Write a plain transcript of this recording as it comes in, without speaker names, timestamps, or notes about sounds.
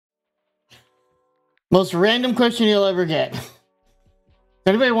Most random question you'll ever get. Does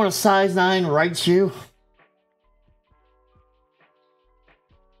anybody want a size 9 right shoe?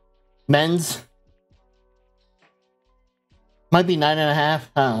 Men's? Might be 9.5. I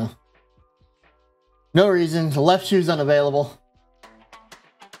don't know. No reason. The left shoe's unavailable.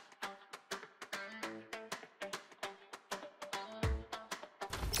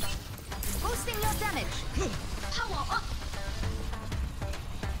 Boosting your damage. Power up.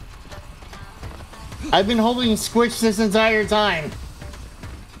 I've been holding Squish this entire time.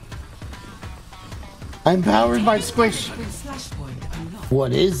 I'm powered by Squish.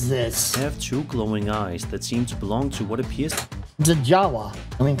 What is this? I have two glowing eyes that seem to belong to what appears It's a Jawa.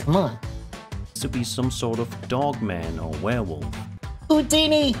 I mean, come on. to be some sort of dog man or werewolf,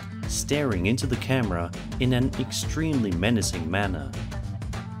 Houdini! staring into the camera in an extremely menacing manner.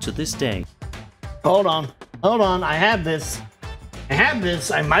 To this day, Hold on. Hold on. I have this. I have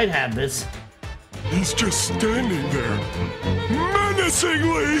this. I might have this. He's just standing there,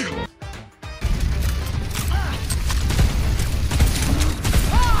 menacingly!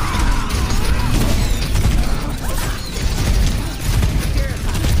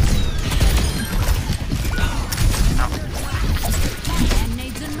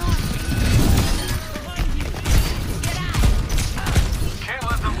 Can't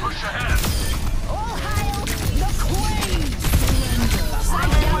let them push ahead.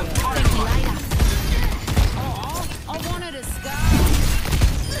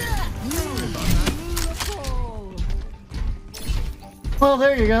 Well,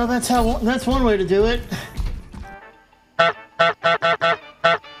 there you go. That's one way to do it. I've got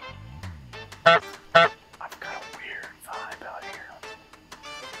a weird vibe out here.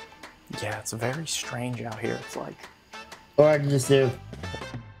 Yeah, it's very strange out here. It's like... Or I can just do.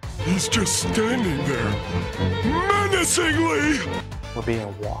 He's just standing there, menacingly! We're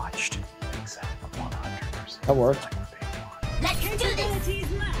being watched. Exactly, 100%. That worked. We're being watched. Let's do this.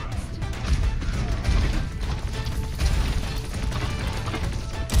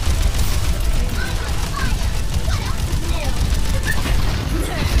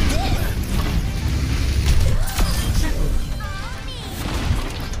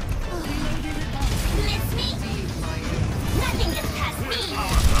 Miss me? Nothing gets past me.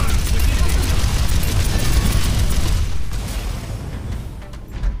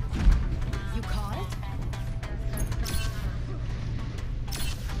 You caught it?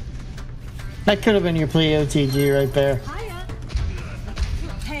 That could have been your plea OTG right there. Hiya.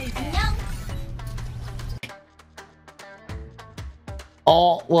 Hey,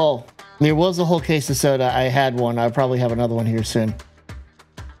 All well, there was a whole case of soda. I had one. I'll probably have another one here soon.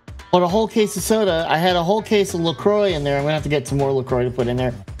 But a whole case of soda. I had a whole case of LaCroix in there. I'm gonna have to get some more LaCroix to put in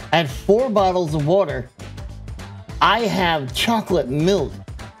there. I had 4 bottles of water. I have chocolate milk.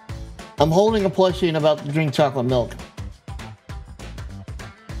 I'm holding a plushie and about to drink chocolate milk.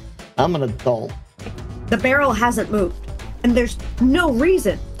 I'm an adult. The barrel hasn't moved, and there's no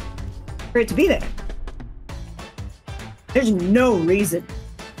reason for it to be there. There's no reason.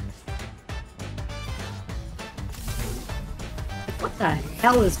 What the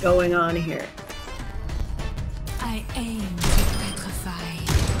hell is going on here? I aim to petrify.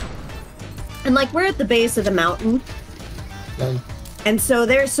 And like, we're at the base of the mountain, and so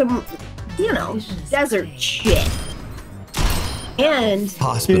there's some, you know, desert shit. And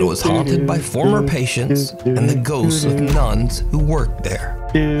Hospital is haunted by former patients and the ghosts of nuns who worked there.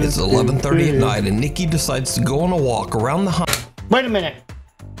 It's 11:30 at night and Nikki decides to go on a walk around the Wait a minute.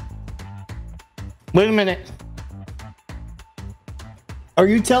 Wait a minute. Are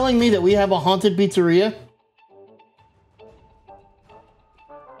you telling me that we have a haunted pizzeria?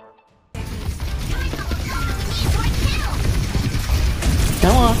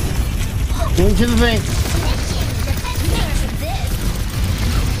 Come on. Into the thing.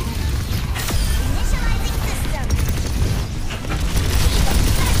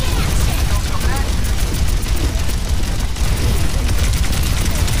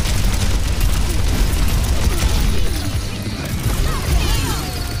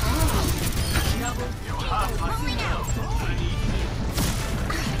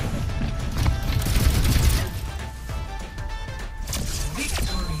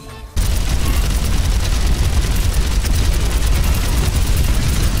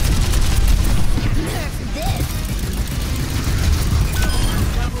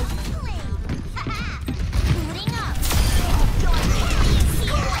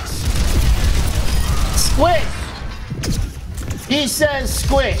 Squish! He says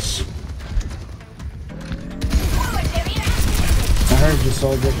squish! I heard you,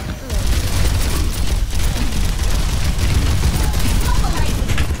 soldier.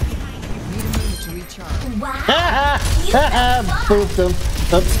 Need a moment to recharge. Haha, booped him.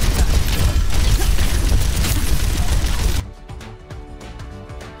 Oops.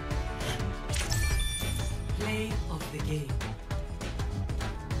 Play of the game.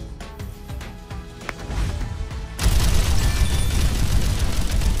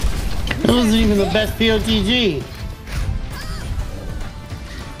 It wasn't even the best POTG.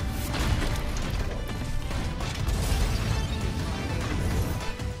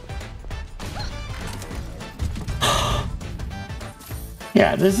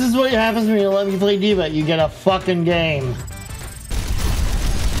 Yeah, this is what happens when you let me play Diva. You get a fucking game.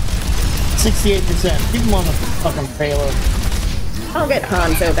 68%. Keep him on the fucking payload. I'll get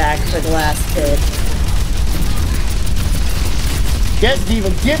Hanzo back for the last bit. Yes, Diva,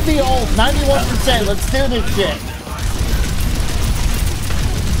 give the ult. 91%. Let's do this shit.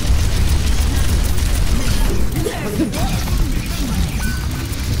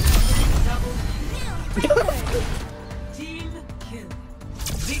 Team kill.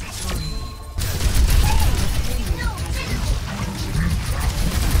 Victory.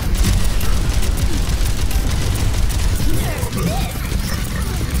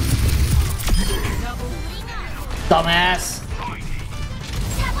 Dumbass.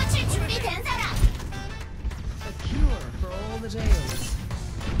 A cure for all the tales.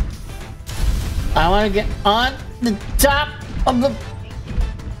 I want to get on the top of the...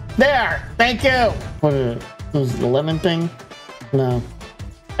 There! Thank you! What is it? Was it the lemon thing? No.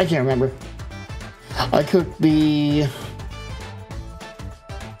 I can't remember. I cooked the...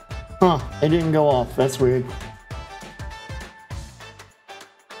 Huh. It didn't go off. That's weird.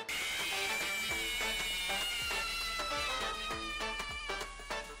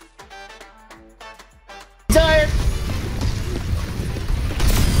 Tired!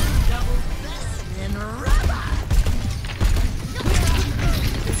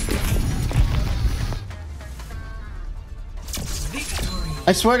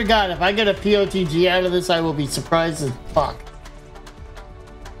 I swear to God, if I get a POTG out of this, I will be surprised as fuck.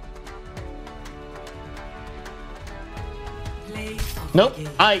 Play of Nope. the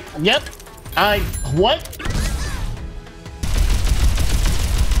game. What?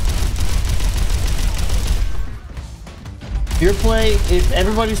 Your play, if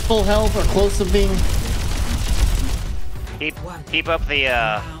everybody's full health or close to being... Keep up the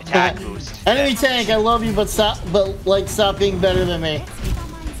attack boost. Enemy tank, I love you, but stop being better than me. Let's keep our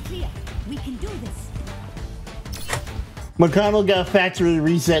minds clear. We can do this. McConnell got factory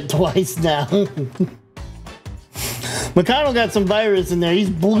reset twice now. McConnell got some virus in there.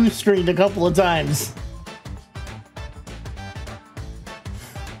 He's blue screened a couple of times.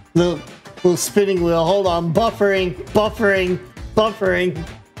 The little spinning wheel. Hold on. Buffering.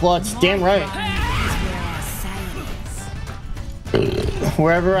 Clutch. Damn right.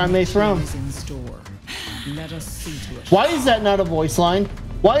 Wherever I may thrown. Let us see to it. Why is that not a voice line?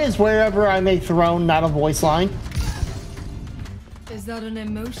 Why is wherever I may thrown not a voice line? Is that an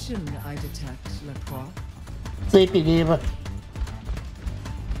emotion I detect, Lacroix? Sleepy Diva.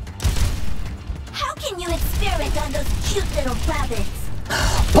 How can you experiment on those cute little rabbits?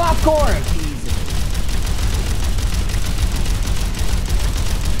 Popcorn!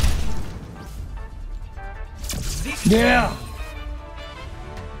 Yeah!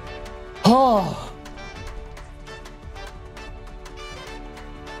 Oh!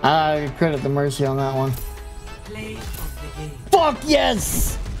 I credit the mercy on that one. Play of the game. Fuck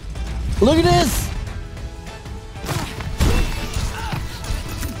yes! Look at this!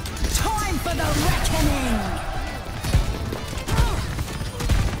 Time for the reckoning!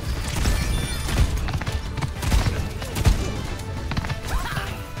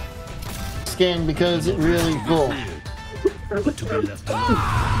 Skin because it's really cool.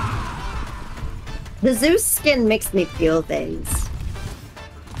 The Zeus skin makes me feel things.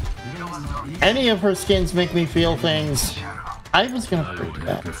 Any of her skins make me feel things. I was gonna break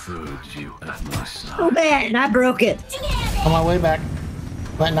that. Oh man, I broke it. On my way back.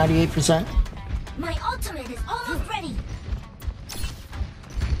 I'm at 98%. My ultimate is almost ready.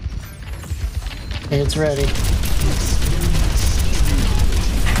 It's ready.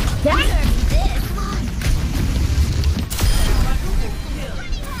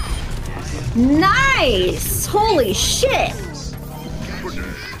 Nice! Holy shit!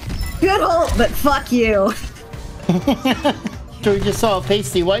 Good ult, but fuck you. So we just saw a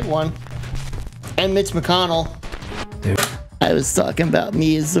pasty white one. And Mitch McConnell. Dude. I was talking about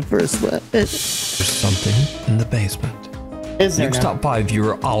me as the first weapon. There's something in the basement. Is there Next now? Top 5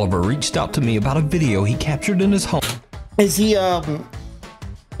 viewer Oliver reached out to me about a video he captured in his home. Is he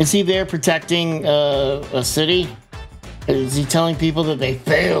there protecting a city? Is he telling people that they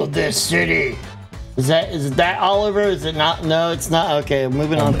failed this city? Is that Oliver? Is it not? No, it's not. Okay,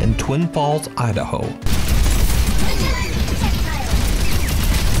 moving on. In Twin Falls, Idaho.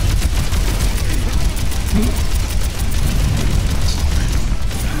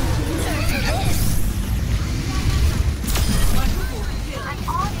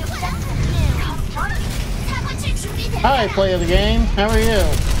 Hi, player of the game. How are you?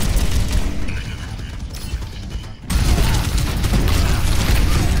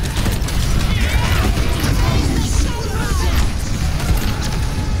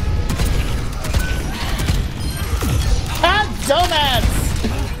 Dumbass!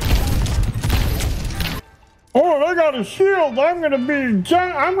 Oh, I got a shield. I'm gonna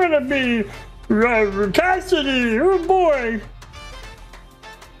be Cassidy. Oh boy.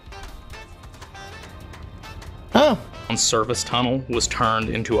 Oh. Service tunnel was turned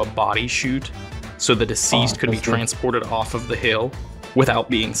into a body chute, so the deceased could be transported off of the hill without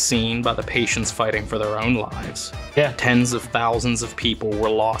being seen by the patients fighting for their own lives. Yeah. Tens of thousands of people were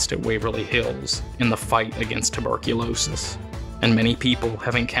lost at Waverly Hills in the fight against tuberculosis. And many people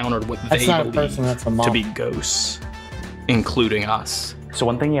have encountered what they believe to be ghosts, including us. So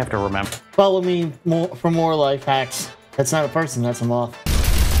one thing you have to remember. Follow me for more life hacks. That's not a person, that's a moth.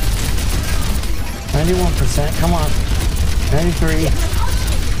 91%, come on. 93.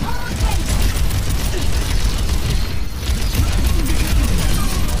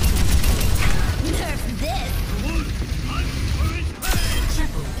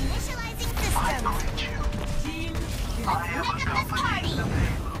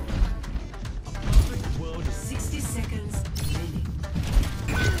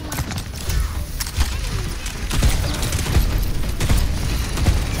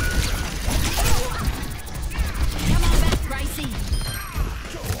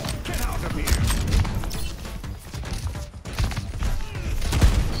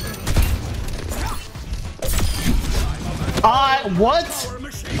 What?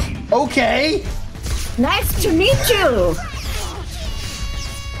 Okay. Nice to meet you.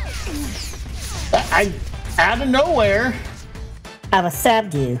 I out of nowhere. I was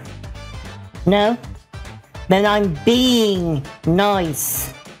stabbed you. No? Then I'm being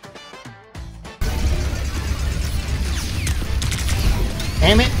nice.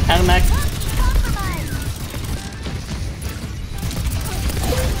 Damn it, out of max.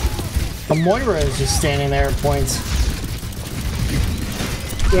 Moira is just standing there at points.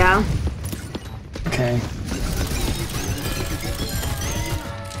 Yeah. Okay.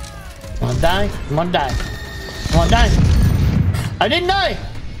 Come on, die. Come on, die. Come on, die. I didn't die.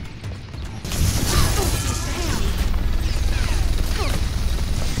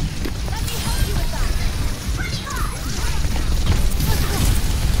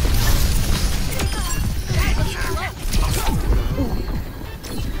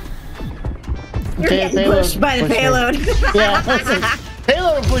 You're getting pushed by the payload. Yeah.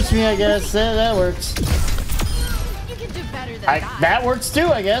 Payload pushed me, I guess. That works. You can do better than that. That works too,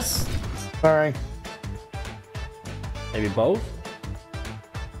 I guess. Sorry. Maybe both?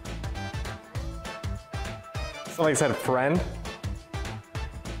 Somebody said friend.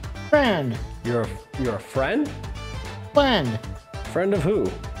 Friend. You're a friend? Friend. Friend of who?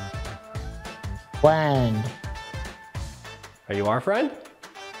 Friend. Are you our friend?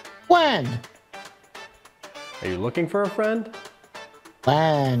 Friend. Are you looking for a friend?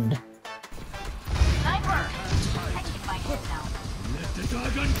 Friend. Nice work. I need to find him now. Let the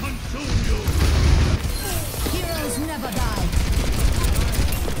dragon consume you. Heroes never die.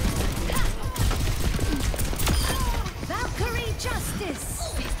 Valkyrie justice.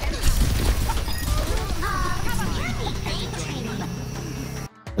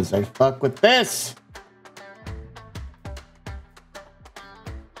 Cause I fuck with this.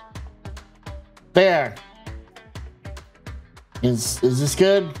 There. Is this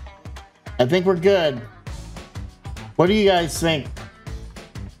good? I think we're good. What do you guys think?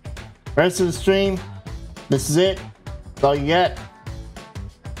 Rest of the stream? This is it? That's all you get?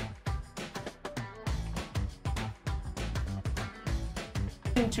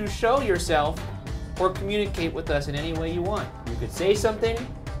 To show yourself or communicate with us in any way you want. You could say something,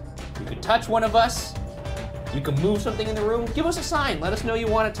 you could touch one of us, you can move something in the room. Give us a sign, let us know you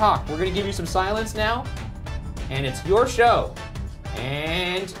want to talk. We're gonna give you some silence now, and it's your show.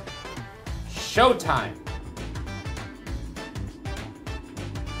 And showtime.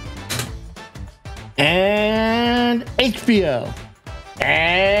 And HBO.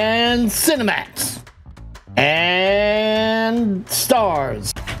 And Cinemax. And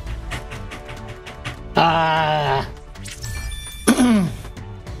Stars. Play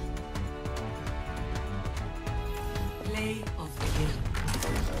of the game.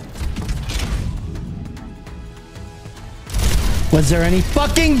 Was there any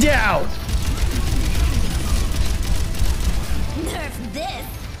fucking doubt? Nerf this.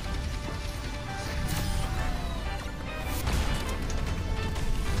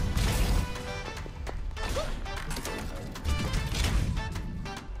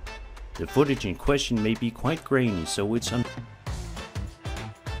 The footage in question may be quite grainy, so it's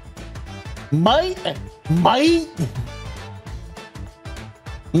My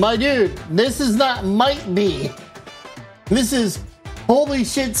dude, this is not might be. This is, holy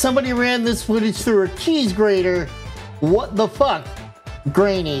shit, somebody ran this footage through a cheese grater. What the fuck?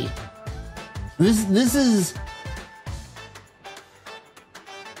 Grainy. This is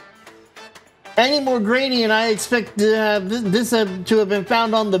any more grainy, and I expect to have this to have been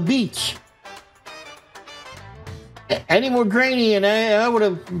found on the beach. Any more grainy, and I would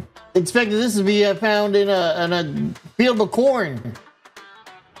have expected this to be found in a field of corn.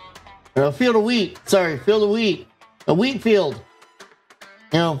 Or a field of wheat. Sorry, field of wheat. A wheat field.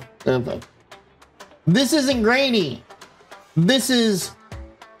 You know, this isn't grainy. This is,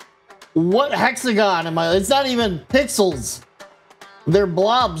 what hexagon am I? It's not even pixels. They're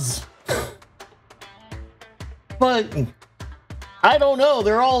blobs. But I don't know.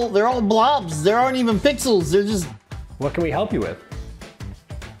 They're all blobs. There aren't even pixels. They're just. What can we help you with?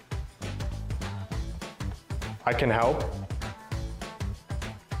 I can help.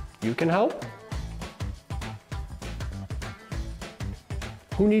 You can help?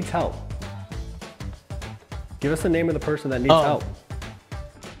 Who needs help? Give us the name of the person that needs help.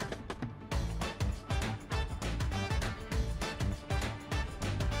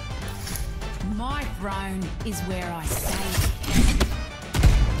 My throne is where I stay.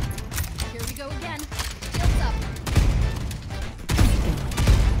 Here we go again. Shields up.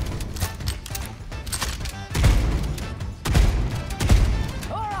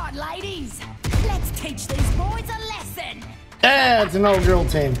 All right, ladies. Let's teach these boys a lesson. Yeah, it's an old girl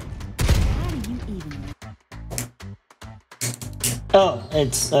team. Oh,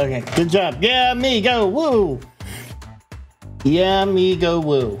 it's okay. Good job. Yeah, me go woo. Yeah, me go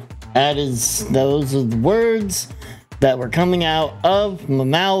woo. Those are the words that were coming out of my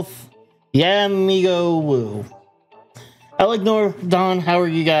mouth. Yeah, me go woo. I like Don. How are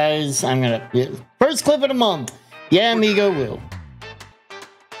you guys? I'm gonna first clip of the month. Yeah, me go woo.